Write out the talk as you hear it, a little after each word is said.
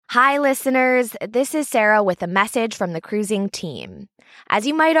Hi, listeners. This is Sarah with a message from the cruising team. As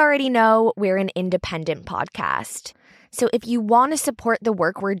you might already know, we're an independent podcast. So if you want to support the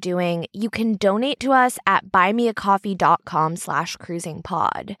work we're doing, you can donate to us at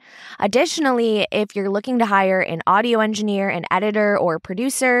buymeacoffee.com/cruisingpod. Additionally, if you're looking to hire an audio engineer, an editor, or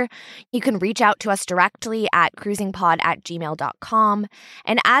producer, you can reach out to us directly at cruisingpod@gmail.com.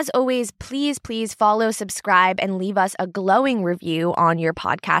 And as always, please follow, subscribe, and leave us a glowing review on your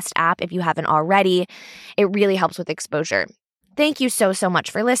podcast app if you haven't already. It really helps with exposure. Thank you so much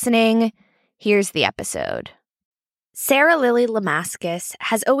for listening. Here's the episode. Sarah Lily Lamascus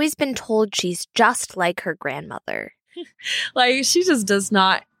has always been told she's just like her grandmother. Like, she just does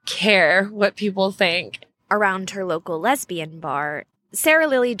not care what people think. Around her local lesbian bar, Sarah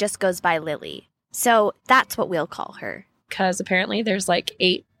Lily just goes by Lily. So that's what we'll call her. Because apparently there's like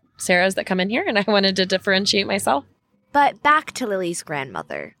 8 Sarahs that come in here, and I wanted to differentiate myself. But back to Lily's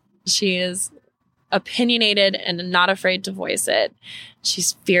grandmother. She is opinionated and not afraid to voice it.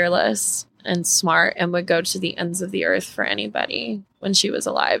 She's fearless and smart and would go to the ends of the earth for anybody when she was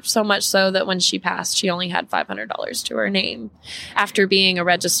alive. So much so that when she passed, she only had $500 to her name. After being a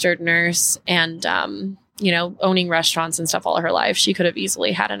registered nurse and, owning restaurants and stuff all her life, she could have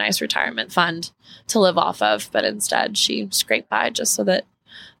easily had a nice retirement fund to live off of. But instead, she scraped by just so that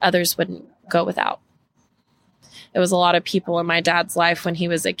others wouldn't go without. It was a lot of people in my dad's life when he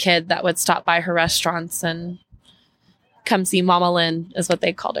was a kid that would stop by her restaurants and come see Mama Lynn, is what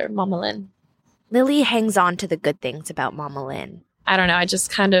they called her, Mama Lynn. Lily hangs on to the good things about Mama Lynn. I don't know. I just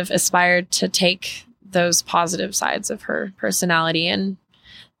kind of aspired to take those positive sides of her personality and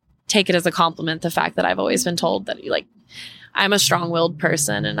take it as a compliment. The fact that I've always been told that, I'm a strong-willed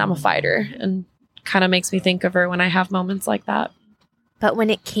person and I'm a fighter, and kind of makes me think of her when I have moments like that. But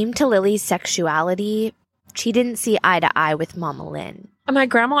when it came to Lily's sexuality, she didn't see eye to eye with Mama Lynn. My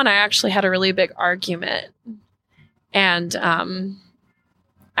grandma and I actually had a really big argument. And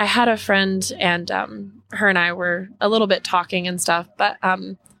I had a friend, and her and I were a little bit talking and stuff. But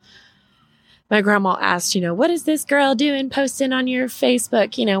my grandma asked, what is this girl doing posting on your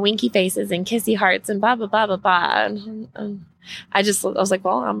Facebook, winky faces and kissy hearts and blah, blah, blah, blah, blah. And I was like,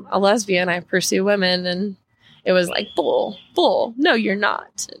 well, I'm a lesbian. I pursue women. And it was like, bull. No, you're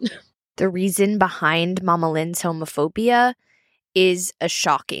not. The reason behind Mama Lynn's homophobia is a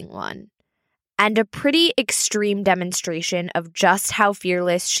shocking one. And a pretty extreme demonstration of just how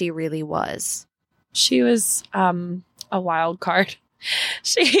fearless she really was. She was a wild card.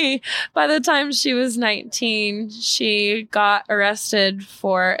 By the time she was 19, she got arrested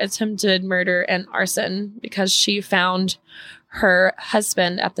for attempted murder and arson because she found her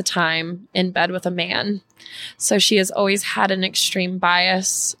husband at the time in bed with a man. So she has always had an extreme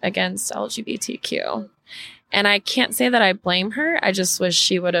bias against LGBTQ. And I can't say that I blame her. I just wish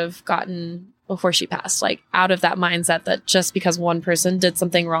she would have gotten, before she passed, out of that mindset that just because one person did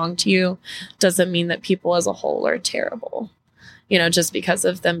something wrong to you doesn't mean that people as a whole are terrible, just because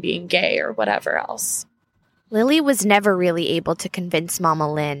of them being gay or whatever else. Lily was never really able to convince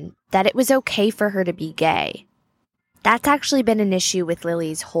Mama Lynn that it was okay for her to be gay. That's actually been an issue with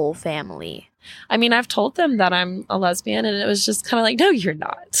Lily's whole family. I've told them that I'm a lesbian, and it was just kind of like, no, you're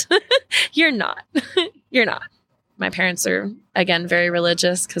not. You're not. You're not. My parents are, again, very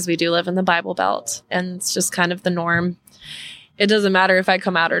religious because we do live in the Bible Belt, and it's just kind of the norm. It doesn't matter if I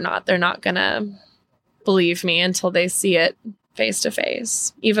come out or not. They're not going to believe me until they see it face to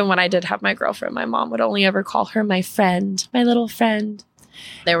face. Even when I did have my girlfriend, my mom would only ever call her my friend, my little friend.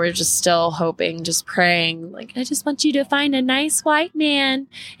 They were just still hoping, just praying, I just want you to find a nice white man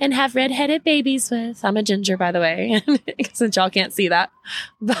and have redheaded babies with. I'm a ginger, by the way, since y'all can't see that.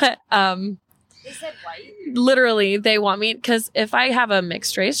 But they said white? Literally, they want me, because if I have a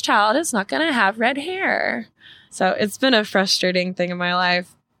mixed race child, it's not going to have red hair. So it's been a frustrating thing in my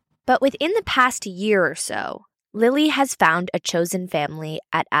life. But within the past year or so, Lily has found a chosen family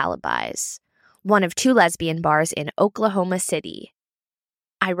at Alibi's, one of 2 lesbian bars in Oklahoma City.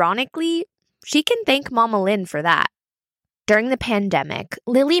 Ironically, she can thank Mama Lynn for that. During the pandemic,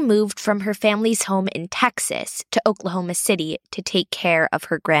 Lily moved from her family's home in Texas to Oklahoma City to take care of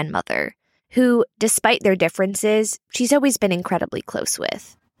her grandmother, who, despite their differences, she's always been incredibly close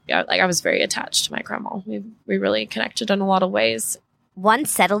with. Yeah, I was very attached to my grandma. We really connected in a lot of ways.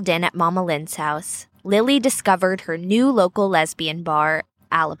 Once settled in at Mama Lynn's house, Lily discovered her new local lesbian bar,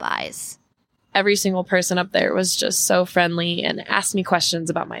 Alibi's. Every single person up there was just so friendly and asked me questions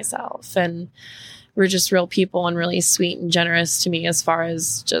about myself. And were just real people and really sweet and generous to me as far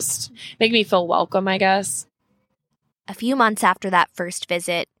as just make me feel welcome, I guess. A few months after that first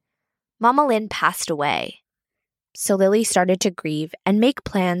visit, Mama Lynn passed away. So Lily started to grieve and make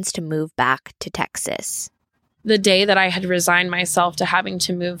plans to move back to Texas. The day that I had resigned myself to having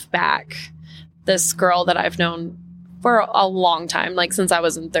to move back, this girl that I've known for a long time, like since I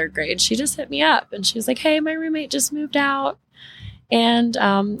was in third grade, she just hit me up and she was like, hey, my roommate just moved out. And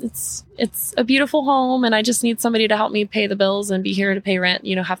it's a beautiful home, and I just need somebody to help me pay the bills and be here to pay rent.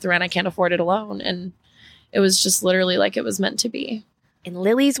 Half the rent, I can't afford it alone. And it was just literally like it was meant to be. In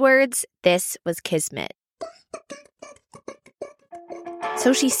Lily's words, this was kismet.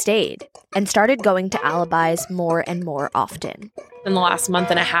 So she stayed and started going to Alibis more and more often. In the last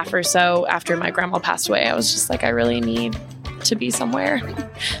month and a half or so after my grandma passed away, I was just like, I really need to be somewhere,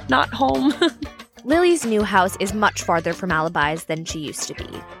 not home. Lily's new house is much farther from Alibis than she used to be.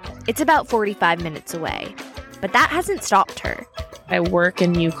 It's about 45 minutes away, but that hasn't stopped her. I work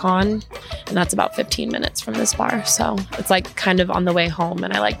in Yukon, and that's about 15 minutes from this bar. So it's like kind of on the way home,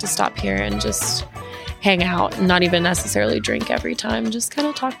 and I like to stop here and just hang out and not even necessarily drink every time, just kind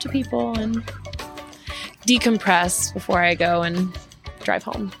of talk to people and decompress before I go and drive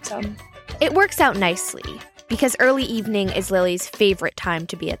home. So it works out nicely because early evening is Lily's favorite time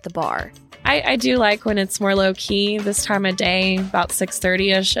to be at the bar. I do like when it's more low-key. This time of day, about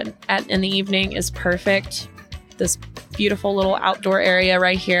 6:30ish in the evening is perfect. This beautiful little outdoor area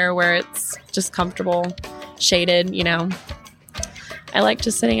right here where it's just comfortable, shaded, I like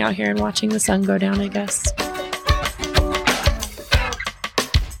just sitting out here and watching the sun go down, I guess.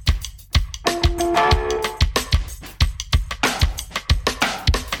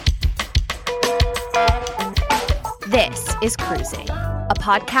 This is Cruising, a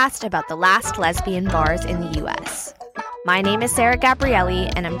podcast about the last lesbian bars in the U.S. My name is Sarah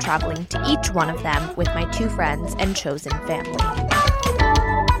Gabrielli, and I'm traveling to each one of them with my two friends and chosen family.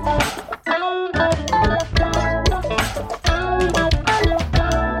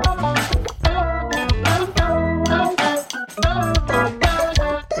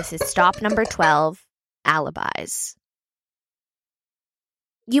 This is stop number 12, Alibis.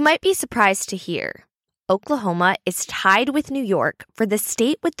 You might be surprised to hear Oklahoma is tied with New York for the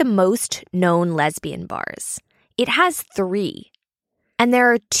state with the most known lesbian bars. It has 3. And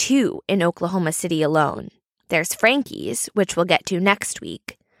there are 2 in Oklahoma City alone. There's Frankie's, which we'll get to next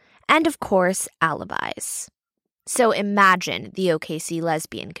week, and of course, Alibis. So imagine the OKC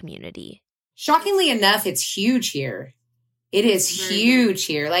lesbian community. Shockingly enough, it's huge here. It is huge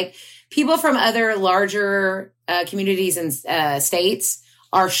here. Like, people from other larger communities and states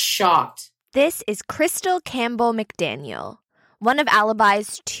are shocked. This is Crystal Campbell McDaniel, one of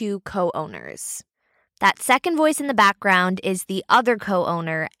Alibi's 2 co-owners. That second voice in the background is the other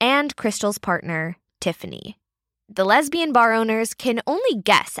co-owner and Crystal's partner, Tiffany. The lesbian bar owners can only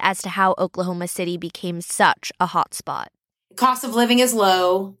guess as to how Oklahoma City became such a hotspot. Cost of living is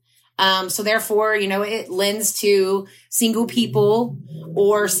low. So therefore, it lends to single people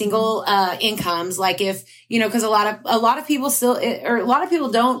or single incomes. Like if, because a lot of people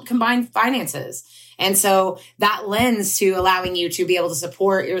don't combine finances. And so that lends to allowing you to be able to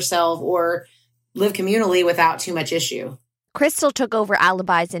support yourself or live communally without too much issue. Crystal took over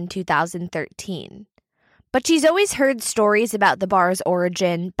Alibis in 2013, but she's always heard stories about the bar's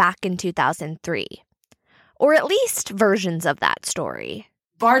origin back in 2003, or at least versions of that story.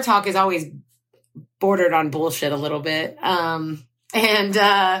 Bar talk is always bordered on bullshit a little bit. So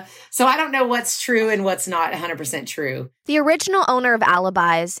I don't know what's true and what's not 100% true. The original owner of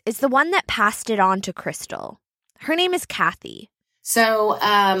Alibis is the one that passed it on to Crystal. Her name is Kathy. So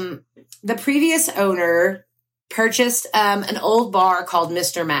the previous owner purchased an old bar called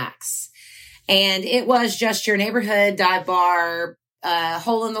Mr. Max. And it was just your neighborhood dive bar,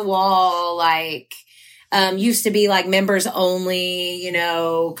 hole in the wall, like... used to be like members only,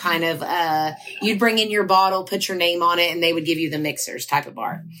 you'd bring in your bottle, put your name on it, and they would give you the mixers type of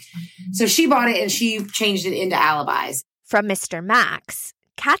bar. So she bought it and she changed it into Alibis. From Mr. Max,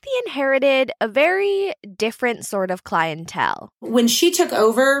 Kathy inherited a very different sort of clientele. When she took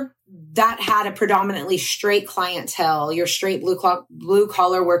over, that had a predominantly straight clientele, your straight blue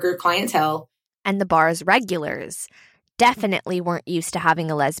collar worker clientele. And the bar's regulars definitely weren't used to having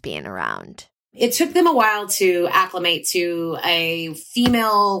a lesbian around. It took them a while to acclimate to a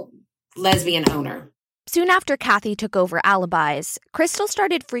female lesbian owner. Soon after Kathy took over Alibis, Crystal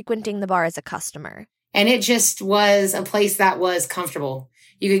started frequenting the bar as a customer. And it just was a place that was comfortable.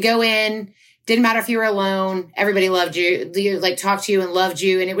 You could go in, didn't matter if you were alone, everybody loved you, talked to you and loved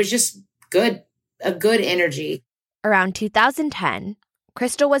you, and it was just good, a good energy. Around 2010,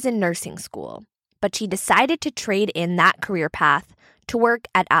 Crystal was in nursing school, but she decided to trade in that career path to work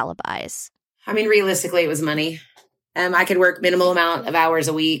at Alibis. I mean, realistically, it was money. I could work minimal amount of hours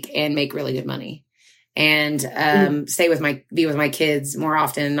a week and make really good money. and be with my kids more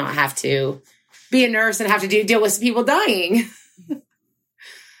often and not have to be a nurse and have to deal with people dying.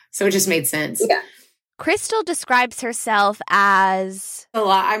 So it just made sense. Yeah. Crystal describes herself as a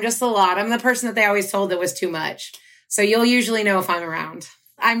lot. I'm just a lot. I'm the person that they always told that was too much. So you'll usually know if I'm around.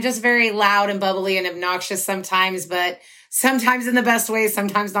 I'm just very loud and bubbly and obnoxious sometimes, but sometimes in the best ways,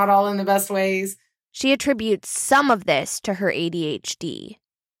 sometimes not all in the best ways. She attributes some of this to her ADHD.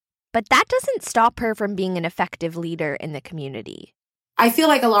 But that doesn't stop her from being an effective leader in the community. I feel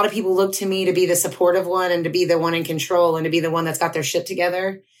like a lot of people look to me to be the supportive one and to be the one in control and to be the one that's got their shit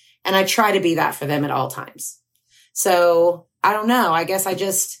together. And I try to be that for them at all times. So I don't know. I guess I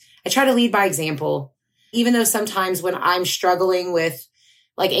try to lead by example, even though sometimes when I'm struggling with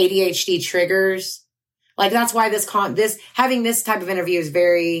like ADHD triggers, like that's why having this type of interview is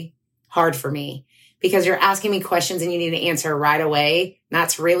very hard for me, because you're asking me questions and you need to answer right away. And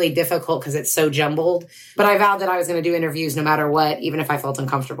that's really difficult because it's so jumbled. But I vowed that I was going to do interviews no matter what, even if I felt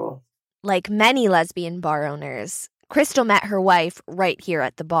uncomfortable. Like many lesbian bar owners, Crystal met her wife right here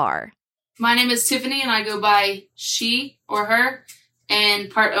at the bar. My name is Tiffany, and I go by she or her and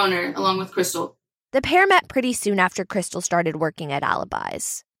part owner along with Crystal. The pair met pretty soon after Crystal started working at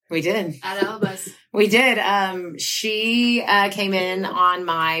Alibis. We did. At Alibis. We did. She came in on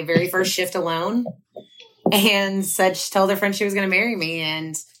my very first shift alone and told her friend she was going to marry me.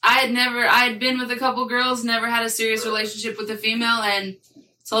 And I had been with a couple girls, never had a serious relationship with a female, and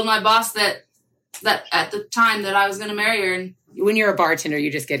told my boss that at the time that I was going to marry her. And when you're a bartender,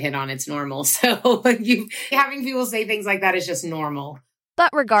 you just get hit on. It's normal. So having people say things like that is just normal.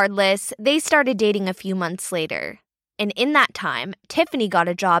 But regardless, they started dating a few months later. And in that time, Tiffany got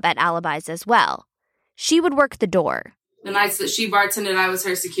a job at Alibis as well. She would work the door. The nights that she bartended, I was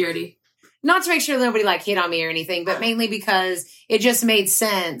her security. Not to make sure nobody hit on me or anything, but mainly because it just made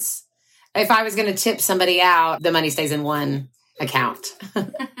sense. If I was going to tip somebody out, the money stays in one account.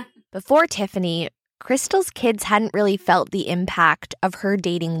 Before Tiffany, Crystal's kids hadn't really felt the impact of her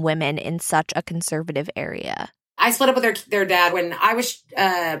dating women in such a conservative area. I split up with their dad when I was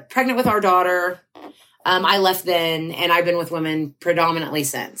pregnant with our daughter. I left then, and I've been with women predominantly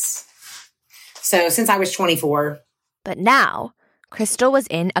since. So since I was 24. But now, Crystal was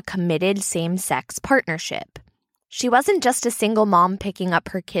in a committed same-sex partnership. She wasn't just a single mom picking up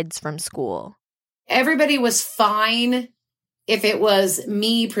her kids from school. Everybody was fine if it was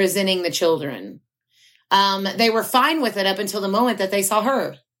me presenting the children. They were fine with it up until the moment that they saw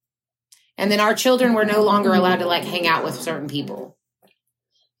her. And then our children were no longer allowed to hang out with certain people.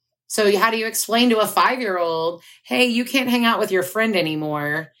 So how do you explain to a 5-year-old, hey, you can't hang out with your friend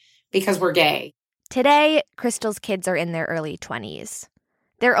anymore because we're gay? Today, Crystal's kids are in their early 20s.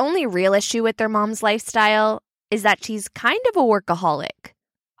 Their only real issue with their mom's lifestyle is that she's kind of a workaholic.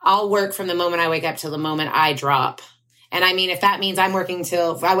 I'll work from the moment I wake up till the moment I drop. And I mean, if that means I'm working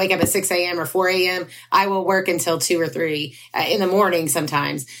if I wake up at 6 a.m. or 4 a.m., I will work until 2 or 3 in the morning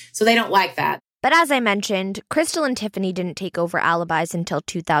sometimes. So they don't like that. But as I mentioned, Crystal and Tiffany didn't take over Alibis until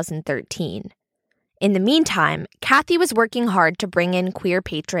 2013. In the meantime, Kathy was working hard to bring in queer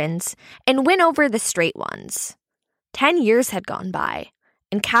patrons and win over the straight ones. 10 years had gone by,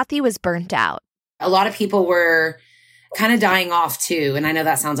 and Kathy was burnt out. A lot of people were kind of dying off too. And I know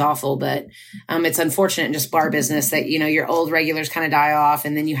that sounds awful, but it's unfortunate in just bar business that, your old regulars kind of die off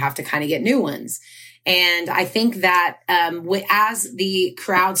and then you have to kind of get new ones. And I think that as the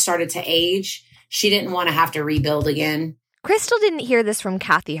crowd started to age, she didn't want to have to rebuild again. Crystal didn't hear this from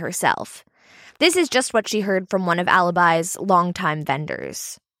Kathy herself. This is just what she heard from one of Alibi's longtime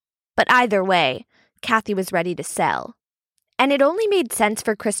vendors. But either way, Kathy was ready to sell. And it only made sense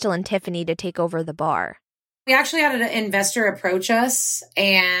for Crystal and Tiffany to take over the bar. We actually had an investor approach us,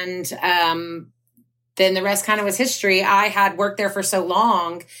 and then the rest kind of was history. I had worked there for so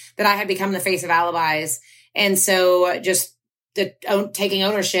long that I had become the face of Alibis. And so just taking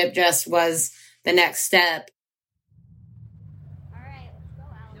ownership just was the next step. All right, let's go,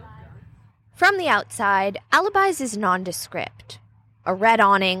 Alibis. From the outside, Alibis is nondescript. A red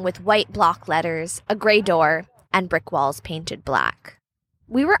awning with white block letters, a gray door, and brick walls painted black.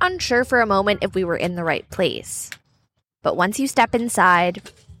 We were unsure for a moment if we were in the right place. But once you step inside,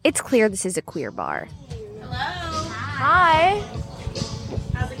 it's clear this is a queer bar. Hello. Hi.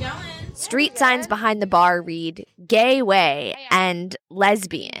 How's it going? Street signs behind the bar read Gay Way and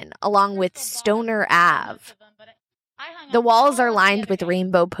Lesbian, along with Stoner Ave. The walls are lined with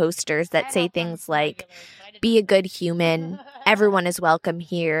rainbow posters that say things like, be a good human, everyone is welcome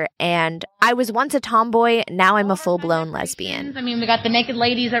here, and I was once a tomboy, now I'm a full-blown lesbian. I mean, we got the naked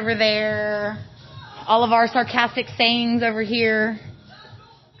ladies over there, all of our sarcastic sayings over here.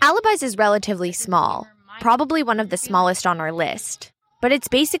 Alibi's is relatively small, probably one of the smallest on our list, but it's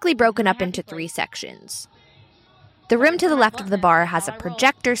basically broken up into 3 sections. The room to the left of the bar has a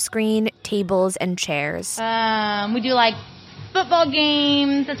projector screen, tables, and chairs. We do like football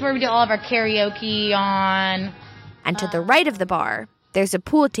games. That's where we do all of our karaoke on. And to the right of the bar, there's a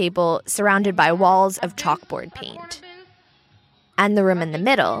pool table surrounded by walls of chalkboard paint. And the room in the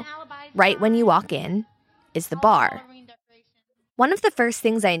middle, right when you walk in, is the bar. One of the first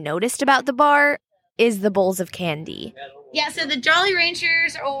things I noticed about the bar is the bowls of candy. Yeah, so the Jolly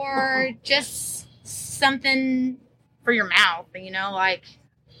Ranchers or just something for your mouth, like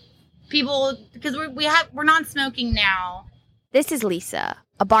people, because we're non-smoking now. This is Lisa,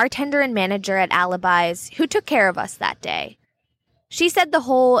 a bartender and manager at Alibi's who took care of us that day. She said the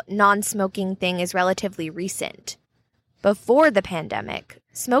whole non-smoking thing is relatively recent. Before the pandemic,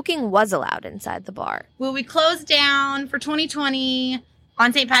 smoking was allowed inside the bar. Well, we closed down for 2020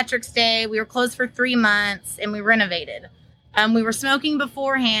 on St. Patrick's Day. We were closed for 3 months and we renovated. We were smoking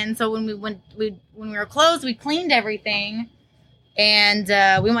beforehand, so when we were closed, we cleaned everything,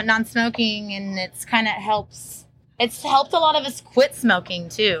 and we went non-smoking, and it's kind of helps. It's helped a lot of us quit smoking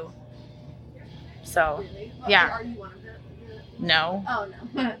too. So, yeah. Are you one of them? No. Oh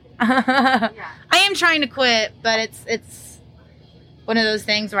no. I am trying to quit, but it's one of those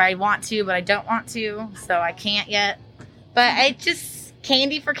things where I want to, but I don't want to, so I can't yet. But it's just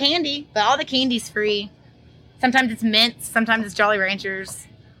candy for candy, but all the candy's free. Sometimes it's mints, sometimes it's Jolly Ranchers.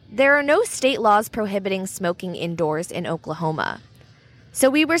 There are no state laws prohibiting smoking indoors in Oklahoma. So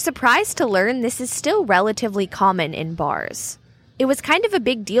we were surprised to learn this is still relatively common in bars. It was kind of a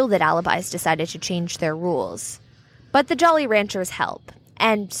big deal that Alibi's decided to change their rules. But the Jolly Ranchers help,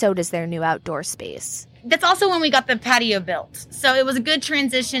 and so does their new outdoor space. That's also when we got the patio built. So it was a good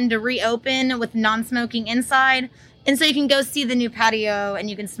transition to reopen with non-smoking inside. And so you can go see the new patio and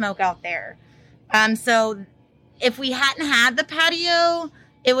you can smoke out there. So if we hadn't had the patio,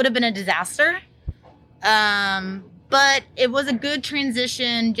 it would have been a disaster. But it was a good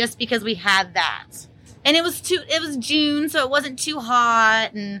transition just because we had that. And it was June, so it wasn't too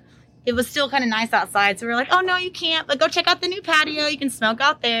hot, and it was still kind of nice outside. So we were like, oh, no, you can't, but go check out the new patio. You can smoke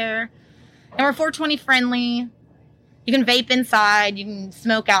out there. And we're 420 friendly. You can vape inside. You can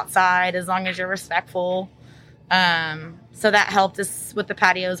smoke outside as long as you're respectful. So that helped us with the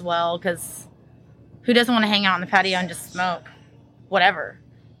patio as well, because who doesn't want to hang out on the patio and just smoke? Whatever.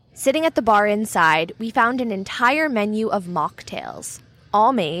 Sitting at the bar inside, we found an entire menu of mocktails,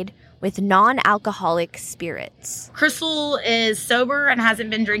 all made with non-alcoholic spirits. Crystal is sober and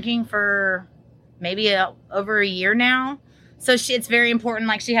hasn't been drinking for maybe over a year now. So it's very important.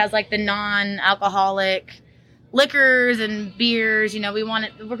 Like, she has the non-alcoholic liquors and beers. We want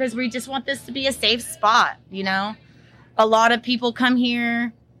it because we just want this to be a safe spot. A lot of people come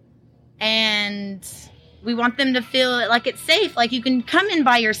here and we want them to feel like it's safe. Like, you can come in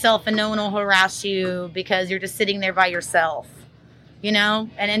by yourself and no one will harass you because you're just sitting there by yourself,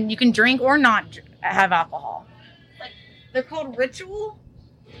 and then you can drink or not have alcohol. They're called Ritual.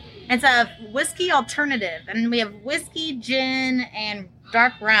 It's a whiskey alternative, and we have whiskey, gin, and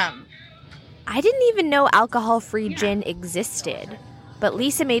dark rum. I didn't even know alcohol-free gin existed, but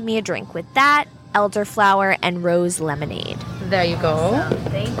Lisa made me a drink with that, elderflower, and rose lemonade. There you go.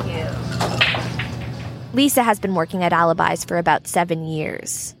 Thank you. Lisa has been working at Alibi's for about 7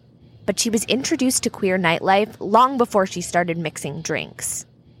 years, but she was introduced to queer nightlife long before she started mixing drinks.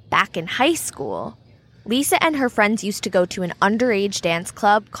 Back in high school, Lisa and her friends used to go to an underage dance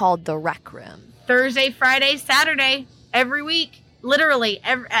club called the Rec Room. Thursday, Friday, Saturday, every week. Literally,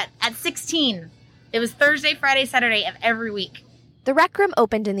 at 16. It was Thursday, Friday, Saturday of every week. The Rec Room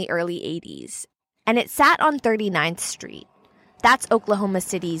opened in the early 80s, and it sat on 39th Street. That's Oklahoma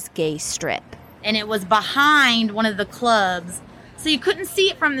City's gay strip. And it was behind one of the clubs, so you couldn't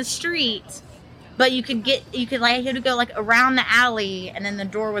see it from the street, but you had to go around the alley, and then the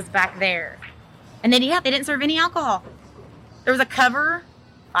door was back there. And then, they didn't serve any alcohol. There was a cover,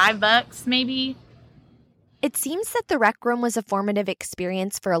 $5 maybe. It seems that the Rec Room was a formative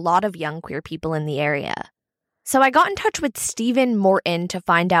experience for a lot of young queer people in the area. So I got in touch with Stephen Morton to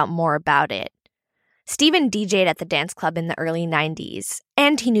find out more about it. Stephen DJ'd at the dance club in the early 90s,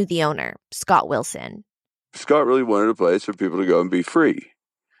 and he knew the owner, Scott Wilson. Scott really wanted a place for people to go and be free,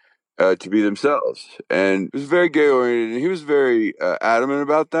 to be themselves. And it was very gay-oriented, and he was very adamant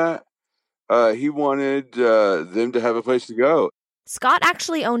about that. He wanted them to have a place to go. Scott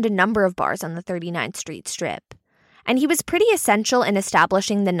actually owned a number of bars on the 39th Street Strip, and he was pretty essential in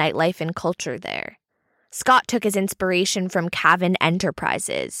establishing the nightlife and culture there. Scott took his inspiration from Cavern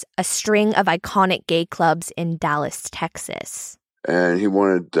Enterprises, a string of iconic gay clubs in Dallas, Texas. And he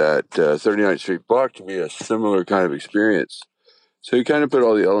wanted that 39th Street block to be a similar kind of experience. So he kind of put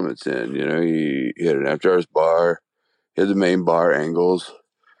all the elements in. He had an after hours bar, he had the main bar angles,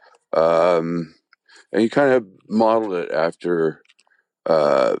 and he kind of modeled it after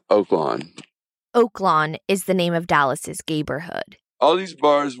Oaklawn. Oaklawn is the name of Dallas's neighborhood. All these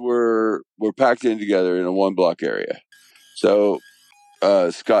bars were packed in together in a one block area. So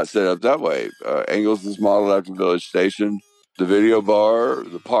Scott set up that way. Angles is modeled after Village Station. The video bar,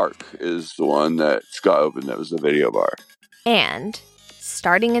 the Park, is the one that Scott opened. That was the video bar. And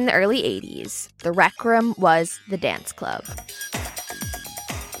starting in the early 80s, the Rec Room was the dance club.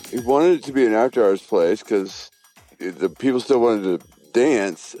 He wanted it to be an after-hours place because the people still wanted to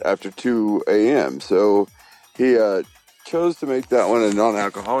dance after 2 a.m. So he chose to make that one a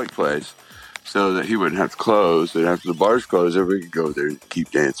non-alcoholic place so that he wouldn't have to close. And after the bars closed, everybody could go there and keep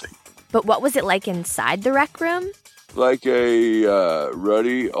dancing. But what was it like inside the Rec Room? Like a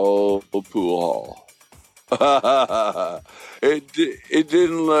ruddy old pool hall. It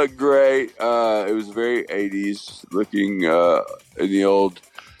didn't look great. It was very 80s looking in the old.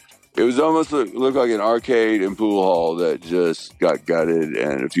 It was almost looked like an arcade and pool hall that just got gutted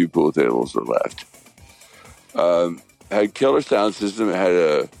and a few pool tables were left. Had killer sound system. It had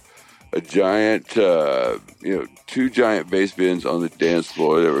a giant, two giant bass bins on the dance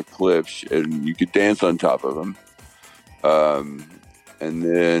floor that were clips, and you could dance on top of them. And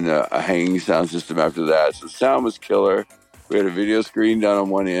then a hanging sound system after that. So the sound was killer. We had a video screen down on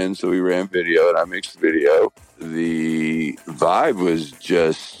one end, so we ran video, and I mixed video. The vibe was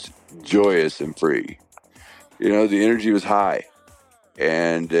just joyous and free. The energy was high.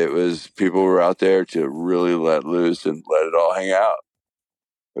 And it was, people were out there to really let loose and let it all hang out.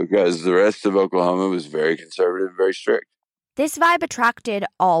 Because the rest of Oklahoma was very conservative and very strict. This vibe attracted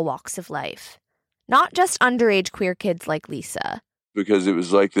all walks of life, not just underage queer kids like Lisa. Because it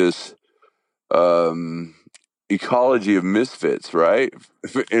was like this ecology of misfits, right?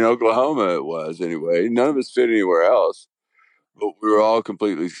 In Oklahoma it was, anyway. None of us fit anywhere else. But we were all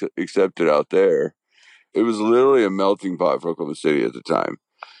completely accepted out there. It was literally a melting pot for Oklahoma City at the time.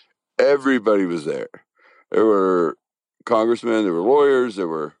 Everybody was there. There were congressmen, there were lawyers, there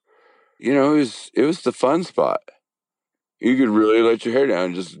were, it was the fun spot. You could really let your hair down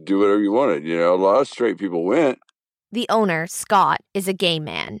and just do whatever you wanted. A lot of straight people went. The owner, Scott, is a gay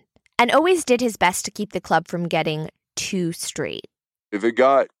man and always did his best to keep the club from getting too straight. If it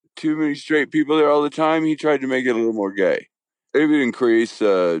got too many straight people there all the time, he tried to make it a little more gay. It would increase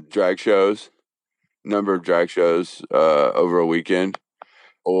drag shows, number of drag shows over a weekend,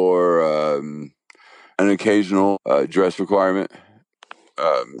 or an occasional dress requirement,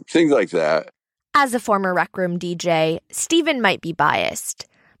 things like that. As a former Rec Room DJ, Steven might be biased,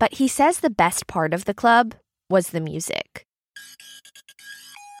 but he says the best part of the club was the music.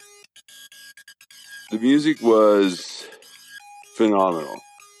 The music was phenomenal.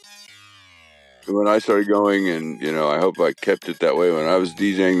 When I started going, and, I hope I kept it that way when I was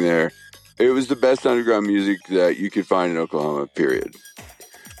DJing there, it was the best underground music that you could find in Oklahoma, period.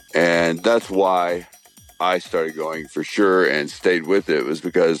 And that's why I started going for sure and stayed with it, was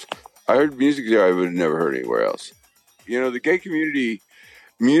because I heard music there I would have never heard anywhere else. The gay community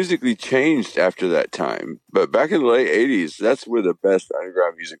musically changed after that time. But back in the late 80s, that's where the best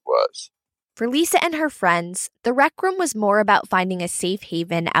underground music was. For Lisa and her friends, the Rec Room was more about finding a safe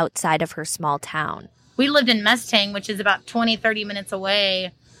haven outside of her small town. We lived in Mustang, which is about 20, 30 minutes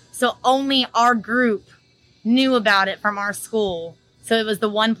away. So only our group knew about it from our school. So it was the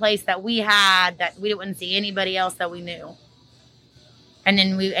one place that we had that we didn't see anybody else that we knew. And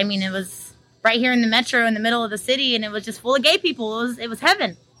then it was right here in the metro in the middle of the city, and it was just full of gay people. It was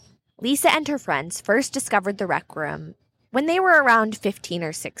heaven. Lisa and her friends first discovered the Rec Room when they were around 15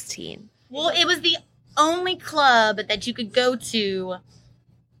 or 16. Well, it was the only club that you could go to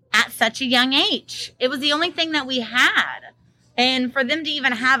at such a young age. It was the only thing that we had. And for them to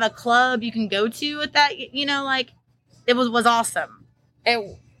even have a club you can go to at that, it was awesome.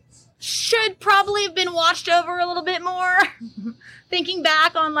 It should probably have been watched over a little bit more, thinking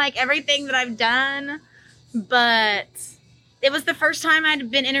back on everything that I've done. But it was the first time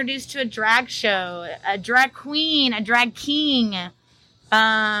I'd been introduced to a drag show, a drag queen, a drag king,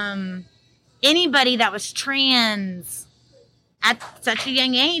 anybody that was trans at such a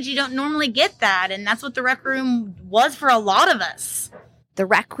young age. You don't normally get that. And that's what the Rec Room was for a lot of us. The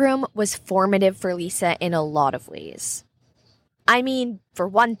Rec Room was formative for Lisa in a lot of ways. I mean, for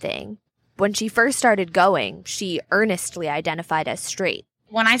one thing, when she first started going, she earnestly identified as straight.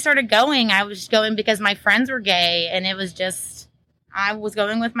 When I started going, I was going because my friends were gay, and it was just, I was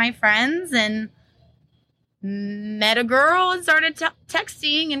going with my friends, and met a girl and started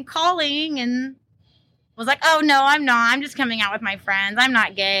texting and calling and was like, oh, no, I'm not. I'm just coming out with my friends. I'm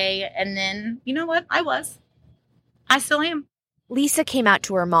not gay. And then, you know what? I still am. Lisa came out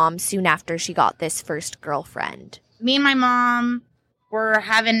to her mom soon after she got this first girlfriend. Me and my mom were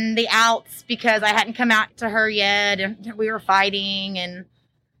having the outs because I hadn't come out to her yet. And we were fighting and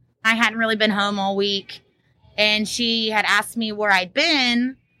I hadn't really been home all week. And she had asked me where I'd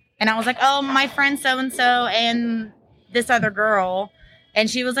been. And I was like, oh, my friend so-and-so and this other girl. And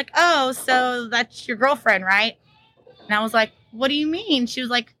she was like, oh, so that's your girlfriend, right? And I was like, what do you mean? She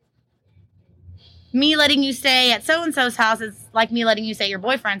was like, me letting you stay at so-and-so's house is like me letting you stay at your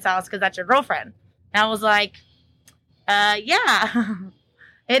boyfriend's house because that's your girlfriend. And I was like, yeah,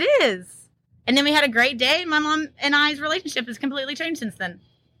 it is. And then we had a great day. My mom and I's relationship has completely changed since then.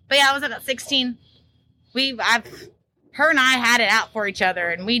 But yeah, I was about 16. Her and I had it out for each other,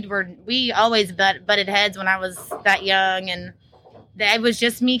 and we always butted heads when I was that young, and it was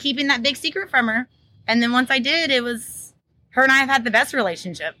just me keeping that big secret from her. And then once I did, it was her and I have had the best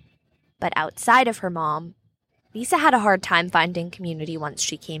relationship. But outside of her mom, Lisa had a hard time finding community once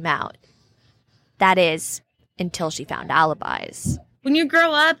she came out. That is, until she found Alibis. When you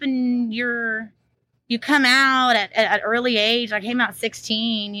grow up and you come out at early age, I came out at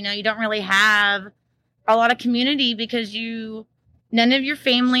 16, you don't really have a lot of community because none of your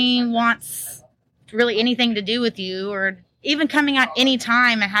family wants really anything to do with you, or even coming out any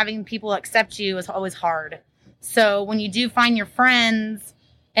time and having people accept you is always hard. So when you do find your friends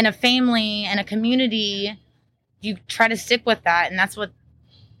and a family and a community, you try to stick with that. And that's what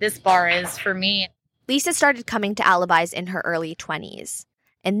this bar is for me. Lisa started coming to Alibis in her early 20s.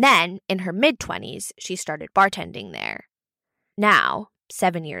 And then, in her mid-20s, she started bartending there. Now,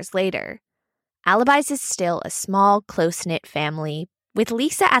 7 years later, Alibis is still a small, close-knit family with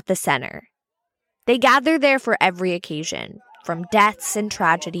Lisa at the center. They gather there for every occasion, from deaths and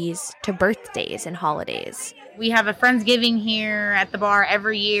tragedies to birthdays and holidays. We have a Friendsgiving here at the bar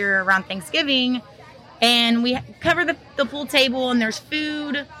every year around Thanksgiving, and we cover the pool table, and there's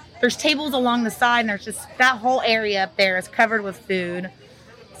food. There's tables along the side, and there's just that whole area up there is covered with food.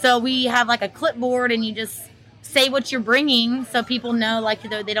 So we have like a clipboard, and you just say what you're bringing so people know, like,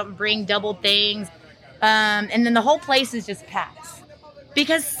 they don't bring double things. And then the whole place is just packed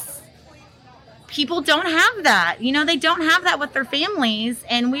because people don't have that. They don't have that with their families,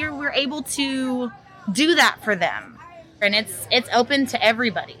 and we're able to do that for them. And it's open to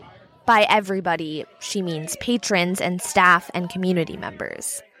everybody. By everybody, she means patrons and staff and community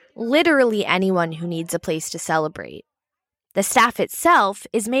members. Literally anyone who needs a place to celebrate. The staff itself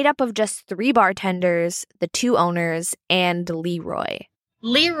is made up of just 3 bartenders, the 2 owners, and Leroy.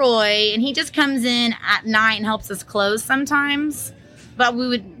 And he just comes in at night and helps us close sometimes. But we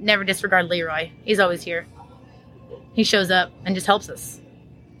would never disregard Leroy. He's always here. He shows up and just helps us.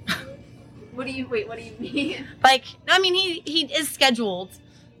 What do you mean? He is scheduled.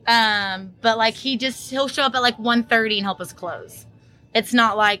 But he'll show up at 1:30 and help us close. It's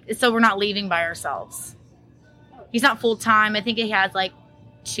not so we're not leaving by ourselves. He's not full time. I think he has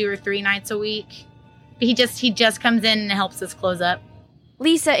 2 or 3 nights a week. He just comes in and helps us close up.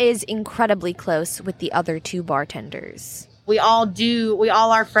 Lisa is incredibly close with the other 2 bartenders. We all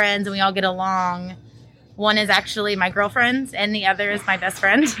are friends and we all get along. One is actually my girlfriend and the other is my best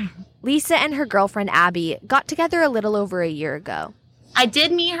friend. Lisa and her girlfriend Abby got together a little over a year ago. I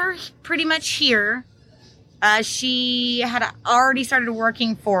did meet her pretty much here. She had already started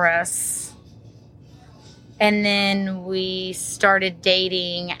working for us. And then we started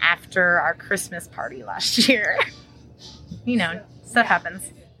dating after our Christmas party last year. Stuff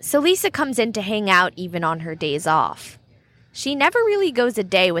happens. So Lisa comes in to hang out even on her days off. She never really goes a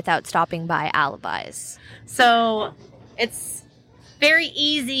day without stopping by Alibis. So it's very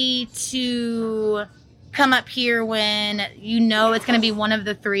easy to come up here when it's going to be one of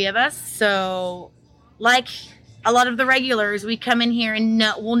the 3 of us. So a lot of the regulars, we come in here and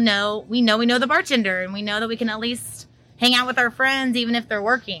we know the bartender, and we know that we can at least hang out with our friends even if they're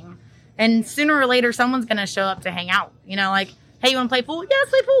working. And sooner or later, someone's going to show up to hang out. Hey, you want to play pool? Yeah, let's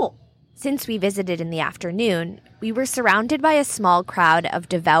play pool. Since we visited in the afternoon, we were surrounded by a small crowd of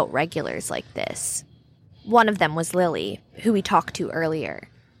devout regulars like this. One of them was Lily, who we talked to earlier.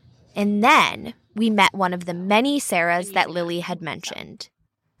 And then we met one of the many Sarahs that Lily had mentioned.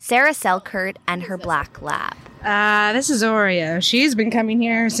 Sarah Selkert and her black lab. This is Oreo. She's been coming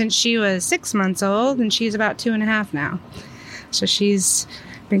here since she was 6 months old, and she's about 2.5 now. So she's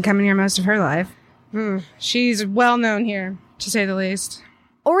been coming here most of her life. She's well known here, to say the least.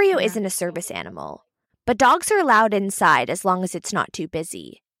 Oreo isn't a service animal, but dogs are allowed inside as long as it's not too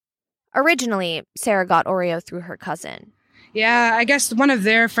busy. Originally, Sarah got Oreo through her cousin. Yeah, I guess one of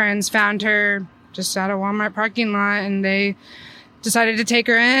their friends found her just at a Walmart parking lot, and they decided to take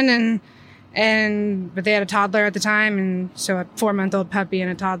her in, but they had a toddler at the time, and so a 4-month-old puppy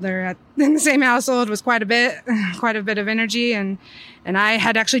and a toddler in the same household was quite a bit of energy, and I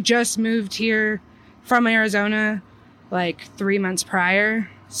had actually just moved here from Arizona like 3 months prior,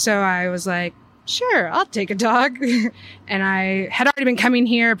 so I was like, sure, I'll take a dog. And I had already been coming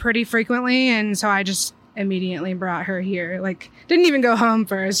here pretty frequently, and so I just immediately brought her here. Like, didn't even go home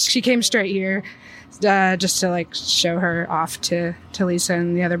first. She came straight here just to, like, show her off to Lisa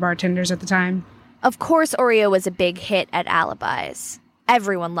and the other bartenders at the time. Of course, Oreo was a big hit at Alibi's.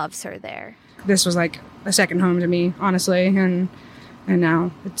 Everyone loves her there. This was like a second home to me, honestly, and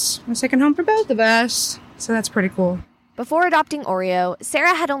now it's a second home for both of us. So that's pretty cool. Before adopting Oreo,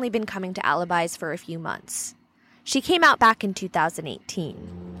 Sarah had only been coming to Alibi's for a few months. She came out back in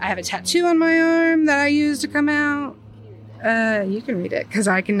 2018. I have a tattoo on my arm that I used to come out. You can read it, because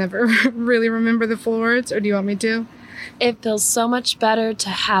I can never really remember the full words, or do you want me to? It feels so much better to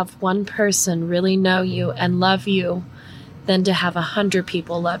have one person really know you and love you than to have 100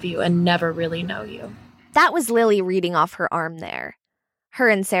 people love you and never really know you. That was Lily reading off her arm there. Her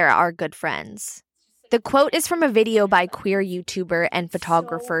and Sarah are good friends. The quote is from a video by queer YouTuber and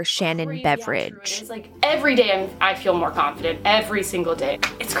photographer Shannon Beveridge. It's like every day I feel more confident, every single day.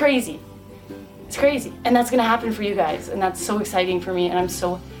 It's crazy. It's crazy. And that's going to happen for you guys. And that's so exciting for me. And I'm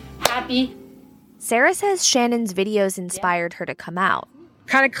so happy. Sarah says Shannon's videos inspired her to come out.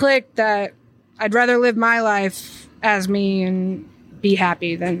 Kind of clicked that I'd rather live my life as me and be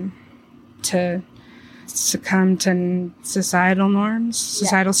happy than to succumb to societal norms,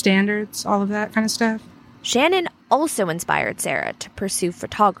 societal standards, all of that kind of stuff. Shannon also inspired Sarah to pursue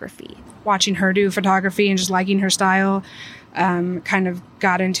photography. Watching her do photography and just liking her style, kind of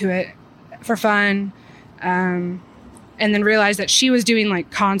got into it for fun, and then realized that she was doing like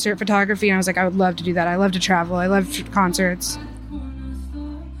concert photography, and I was like, I would love to do that. I love to travel. I love concerts.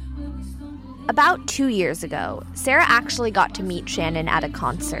 About 2 years ago, Sarah actually got to meet Shannon at a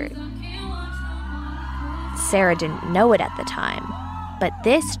concert. Sarah didn't know it at the time, but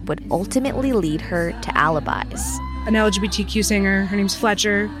this would ultimately lead her to Alibi's. An LGBTQ singer, her name's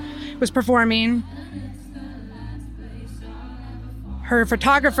Fletcher, was performing. Her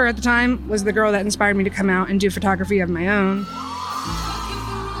photographer at the time was the girl that inspired me to come out and do photography of my own.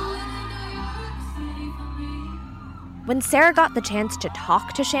 When Sarah got the chance to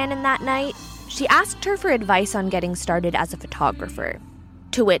talk to Shannon that night, she asked her for advice on getting started as a photographer.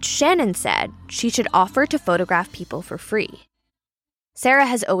 To which Shannon said she should offer to photograph people for free. Sarah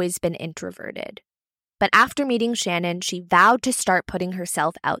has always been introverted. But after meeting Shannon, she vowed to start putting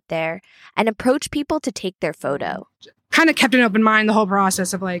herself out there and approach people to take their photo. Kind of kept an open mind the whole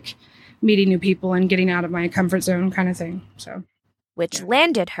process of like meeting new people and getting out of my comfort zone kind of thing. So, which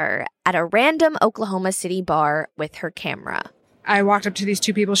landed her at a random Oklahoma City bar with her camera. I walked up to these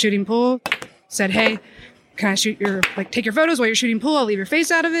two people shooting pool, said, hey, can I take your photos while you're shooting pool? I'll leave your face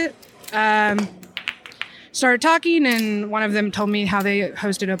out of it. Started talking, and one of them told me how they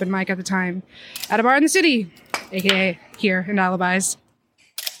hosted open mic at the time at a bar in the city, aka here in Alibi's.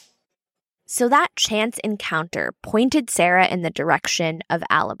 So that chance encounter pointed Sarah in the direction of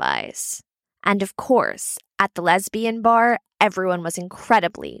Alibi's. And of course, at the lesbian bar, everyone was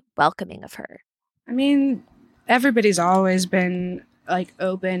incredibly welcoming of her. I mean, everybody's always been like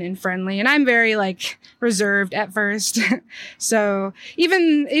open and friendly, and I'm very like reserved at first. So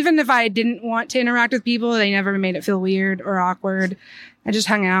even if I didn't want to interact with people, they never made it feel weird or awkward. I just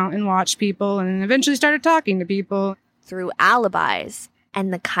hung out and watched people and eventually started talking to people. Through Alibi's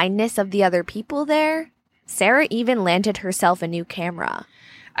and the kindness of the other people there, Sarah even landed herself a new camera.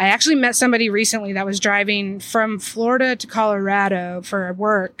 I actually met somebody recently that was driving from Florida to Colorado for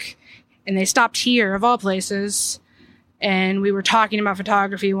work, and they stopped here, of all places. And we were talking about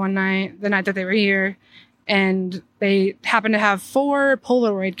photography one night, the night that they were here, and they happened to have 4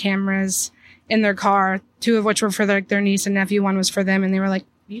 Polaroid cameras in their car, 2 of which were for their niece and nephew. One was for them, and they were like,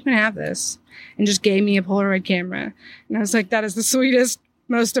 you can have this, and just gave me a Polaroid camera. And I was like, that is the sweetest,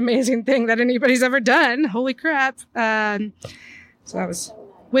 most amazing thing that anybody's ever done. Holy crap. So that was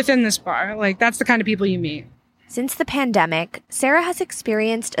within this bar. Like, that's the kind of people you meet. Since the pandemic, Sarah has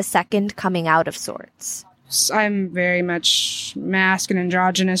experienced a second coming out of sorts. I'm very much masc and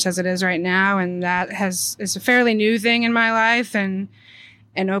androgynous as it is right now, and that is a fairly new thing in my life. And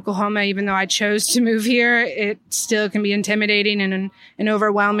in Oklahoma, even though I chose to move here, it still can be intimidating and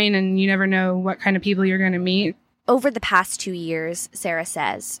overwhelming, and you never know what kind of people you're going to meet. Over the past 2 years, Sarah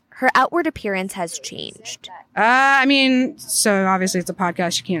says, her outward appearance has changed. So obviously it's a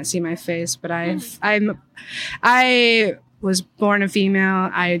podcast. You can't see my face, but I was born a female.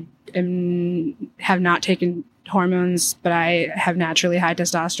 I have not taken hormones, but I have naturally high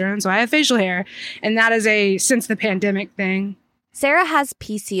testosterone. So I have facial hair. And that is since the pandemic thing. Sarah has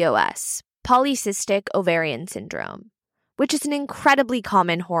PCOS, polycystic ovarian syndrome, which is an incredibly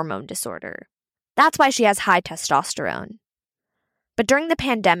common hormone disorder. That's why she has high testosterone. But during the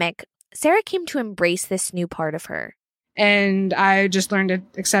pandemic, Sarah came to embrace this new part of her. And I just learned to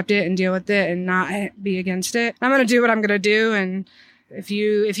accept it and deal with it and not be against it. I'm going to do what I'm going to do. And if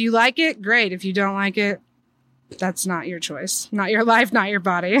you like it, great. If you don't like it, that's not your choice. Not your life, not your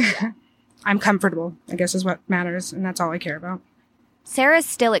body. I'm comfortable, I guess, is what matters. And that's all I care about. Sarah's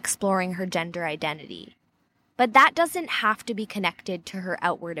still exploring her gender identity. But that doesn't have to be connected to her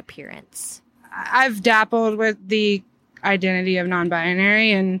outward appearance. I've dabbled with the identity of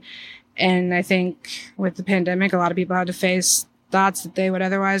non-binary, and I think with the pandemic, a lot of people had to face thoughts that they would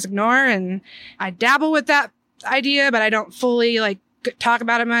otherwise ignore. And I dabble with that idea, but I don't fully talk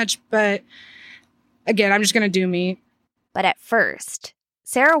about it much. But again, I'm just going to do me. But at first,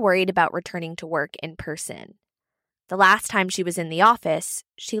 Sarah worried about returning to work in person. The last time she was in the office,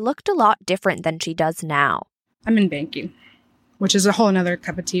 she looked a lot different than she does now. I'm in banking, which is a whole nother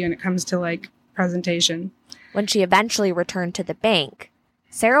cup of tea when it comes to presentation. When she eventually returned to the bank,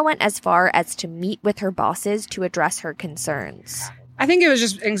 Sarah went as far as to meet with her bosses to address her concerns. I think it was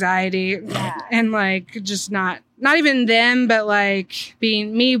just anxiety and just not even them, but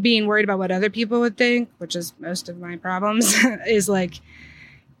being worried about what other people would think, which is most of my problems, is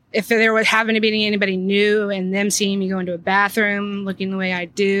if there would happen to be anybody new and them seeing me go into a bathroom looking the way I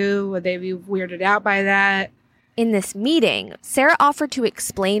do, would they be weirded out by that? In this meeting, Sarah offered to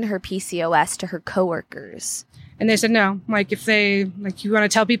explain her PCOS to her coworkers. And they said no. If they, you want to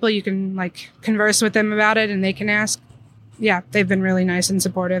tell people, you can, converse with them about it and they can ask. Yeah, they've been really nice and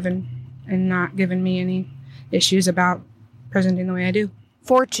supportive and not given me any issues about presenting the way I do.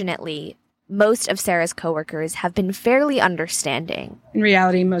 Fortunately, most of Sarah's coworkers have been fairly understanding. In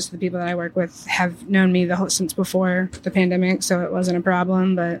reality, most of the people that I work with have known me since before the pandemic, so it wasn't a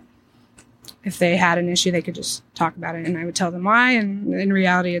problem, but if they had an issue, they could just talk about it and I would tell them why. And in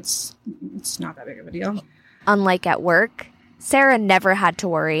reality, it's not that big of a deal. Unlike at work, Sarah never had to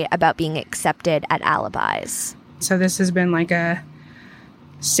worry about being accepted at Alibis. So this has been a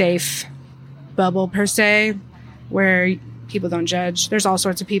safe bubble per se, where people don't judge. There's all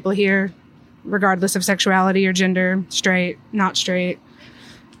sorts of people here, regardless of sexuality or gender, straight, not straight,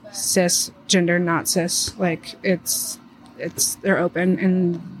 cis, gender, not cis. They're open,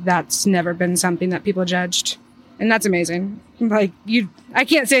 and that's never been something that people judged. And that's amazing. I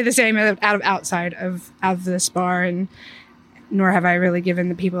can't say the same outside of this bar, and nor have I really given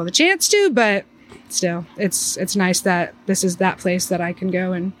the people the chance to, but still, it's nice that this is that place that I can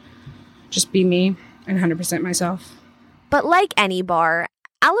go and just be me and 100% myself. But like any bar,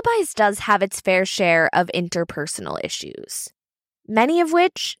 Alibis does have its fair share of interpersonal issues, many of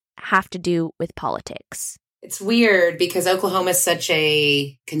which have to do with politics. It's weird because Oklahoma is such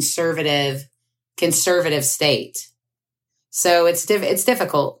a conservative state. So it's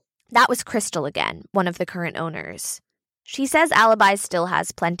difficult. That was Crystal again, one of the current owners. She says Alibi still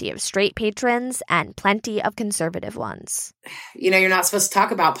has plenty of straight patrons and plenty of conservative ones. You're not supposed to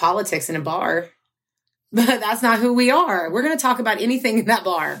talk about politics in a bar, but that's not who we are. We're going to talk about anything in that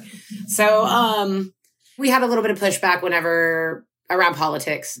bar. So we had a little bit of pushback whenever around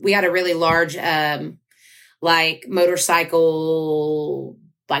politics. We had a really large motorcycle,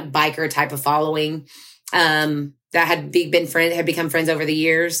 biker type of following that had become friends over the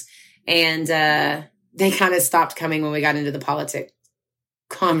years. And they kind of stopped coming when we got into the politic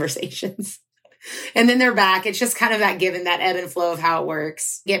conversations. And then they're back. It's just kind of that ebb and flow of how it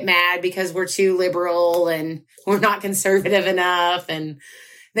works. Get mad because we're too liberal and we're not conservative enough. And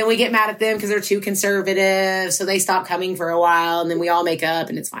then we get mad at them because they're too conservative. So they stop coming for a while and then we all make up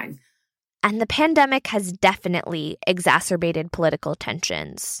and it's fine. And the pandemic has definitely exacerbated political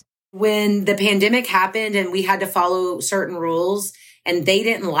tensions. When the pandemic happened and we had to follow certain rules and they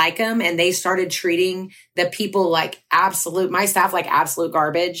didn't like them and they started treating the people my staff like absolute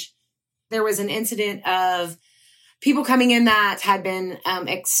garbage. There was an incident of people coming in that had been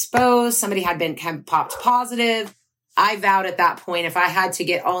exposed. Somebody had popped positive. I vowed at that point, if I had to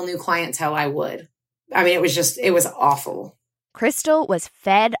get all new clientele, I would. I mean, it was awful. Crystal was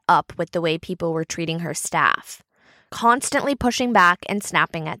fed up with the way people were treating her staff, constantly pushing back and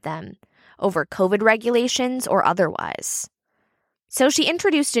snapping at them over COVID regulations or otherwise. So she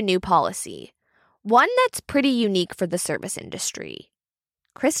introduced a new policy, One that's pretty unique for the service industry.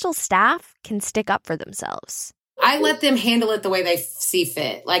 Crystal's staff can stick up for themselves. I let them handle it the way they see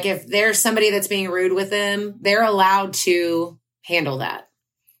fit. Like if there's somebody that's being rude with them, they're allowed to handle that.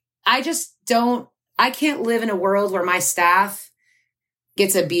 I can't live in a world where my staff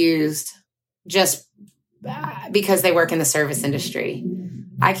gets abused just because they work in the service industry.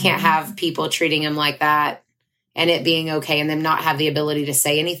 I can't have people treating them like that and it being okay and them not have the ability to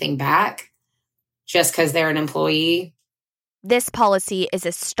say anything back just because they're an employee. This policy is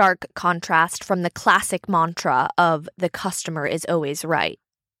a stark contrast from the classic mantra of the customer is always right.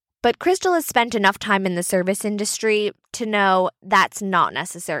 But Crystal has spent enough time in the service industry to know that's not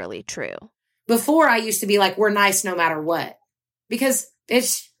necessarily true. Before, I used to be like, we're nice no matter what. Because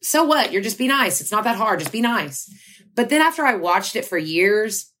it's, so what? You're just be nice. It's not that hard. Just be nice. But then after I watched it for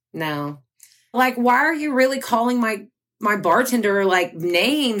years, no. Like, why are you really calling my bartender like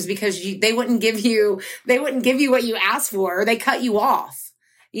names? Because they wouldn't give you what you asked for, or they cut you off.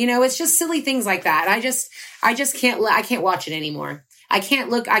 You know, it's just silly things like that. I just can't watch it anymore. I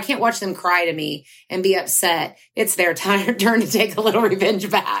can't watch them cry to me and be upset. It's their turn to take a little revenge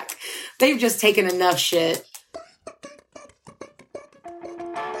back. They've just taken enough shit.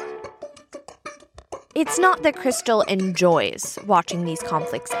 It's not that Crystal enjoys watching these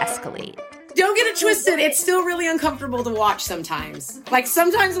conflicts escalate. Don't get it twisted. It's still really uncomfortable to watch sometimes. Like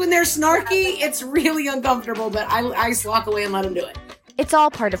sometimes when they're snarky, it's really uncomfortable, but I just walk away and let them do it. It's all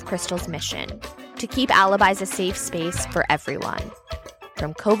part of Crystal's mission, to keep Alibis a safe space for everyone.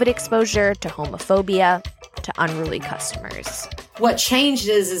 From COVID exposure to homophobia to unruly customers. What changed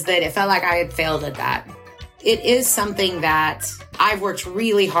is that it felt like I had failed at that. It is something that I've worked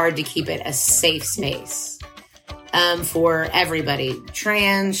really hard to keep it a safe space for everybody.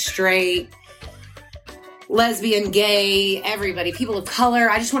 Trans, straight, lesbian, gay, everybody, people of color.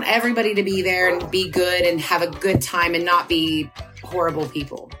 I just want everybody to be there and be good and have a good time and not be horrible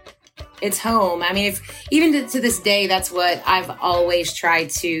people. It's home. I mean, even to this day, that's what I've always tried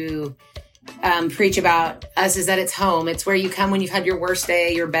to preach about us, is that it's home. It's where you come when you've had your worst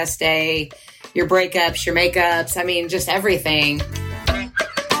day, your best day, your breakups, your makeups. I mean, just everything.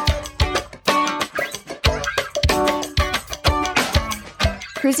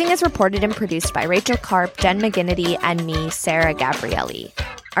 Cruising is reported and produced by Rachel Karp, Jen McGinnity, and me, Sarah Gabrielli.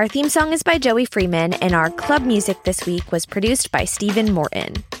 Our theme song is by Joey Freeman, and our club music this week was produced by Stephen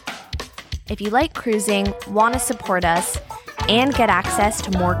Morton. If you like cruising, want to support us, and get access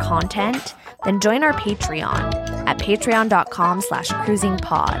to more content, then join our Patreon at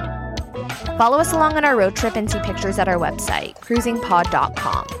patreon.com/cruisingpod. Follow us along on our road trip and see pictures at our website,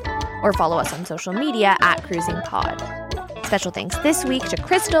 cruisingpod.com, or follow us on social media at cruisingpod. Special thanks this week to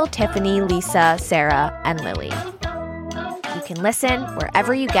Crystal, Tiffany, Lisa, Sarah, and Lily. You can listen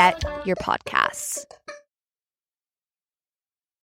wherever you get your podcasts.